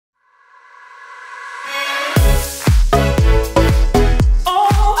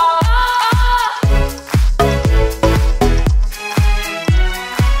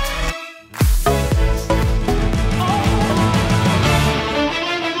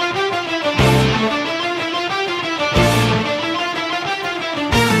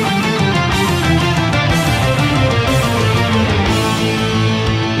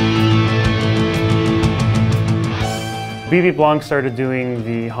BB Blanc started doing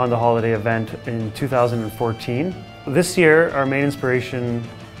the Honda Holiday event in 2014. This year, our main inspiration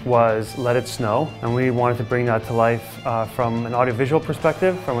was Let It Snow, and we wanted to bring that to life from an audiovisual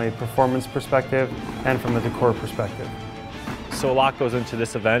perspective, from a performance perspective, and from a decor perspective. So a lot goes into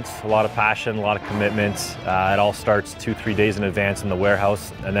this event, a lot of passion, a lot of commitment. It all starts 2-3 days in advance in the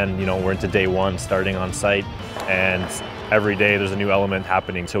warehouse, and then we're into day one, starting on site, and every day there's a new element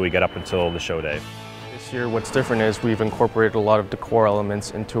happening until we get up until the show day. This year what's different is we've incorporated a lot of decor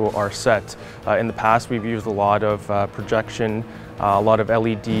elements into our set. In the past we've used a lot of projection, a lot of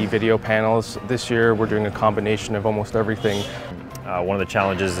LED video panels. This year we're doing a combination of almost everything. One of the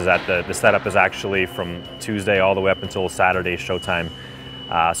challenges is that the setup is actually from Tuesday all the way up until Saturday showtime.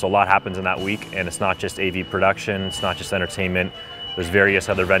 So a lot happens in that week, and it's not just AV production, it's not just entertainment. There's various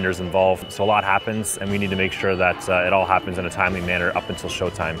other vendors involved, so a lot happens, and we need to make sure that it all happens in a timely manner up until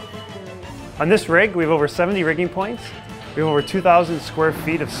showtime. On this rig, we have over 70 rigging points. We have over 2,000 square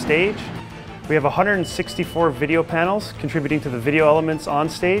feet of stage. We have 164 video panels contributing to the video elements on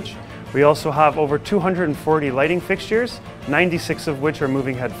stage. We also have over 240 lighting fixtures, 96 of which are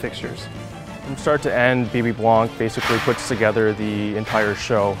moving head fixtures. From start to end, BB Blanc basically puts together the entire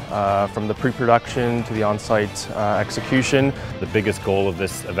show, from the pre-production to the on-site execution. The biggest goal of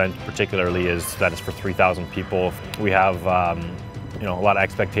this event particularly is that it's for 3,000 people. We have a lot of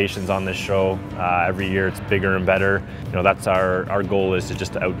expectations on this show. Every year it's bigger and better. That's our goal, is to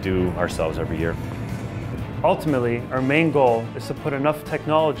just outdo ourselves every year. Ultimately, our main goal is to put enough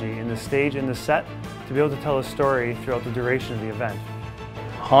technology in the stage and the set to be able to tell a story throughout the duration of the event.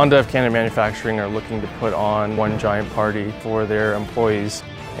 Honda of Canada Manufacturing are looking to put on one giant party for their employees,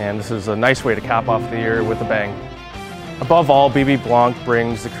 and this is a nice way to cap off the year with a bang. Above all, BB Blanc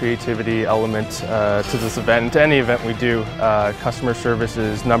brings the creativity element to this event, to any event we do. Customer service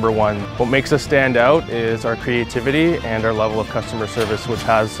is number one. What makes us stand out is our creativity and our level of customer service, which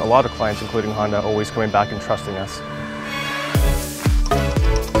has a lot of clients, including Honda, always coming back and trusting us.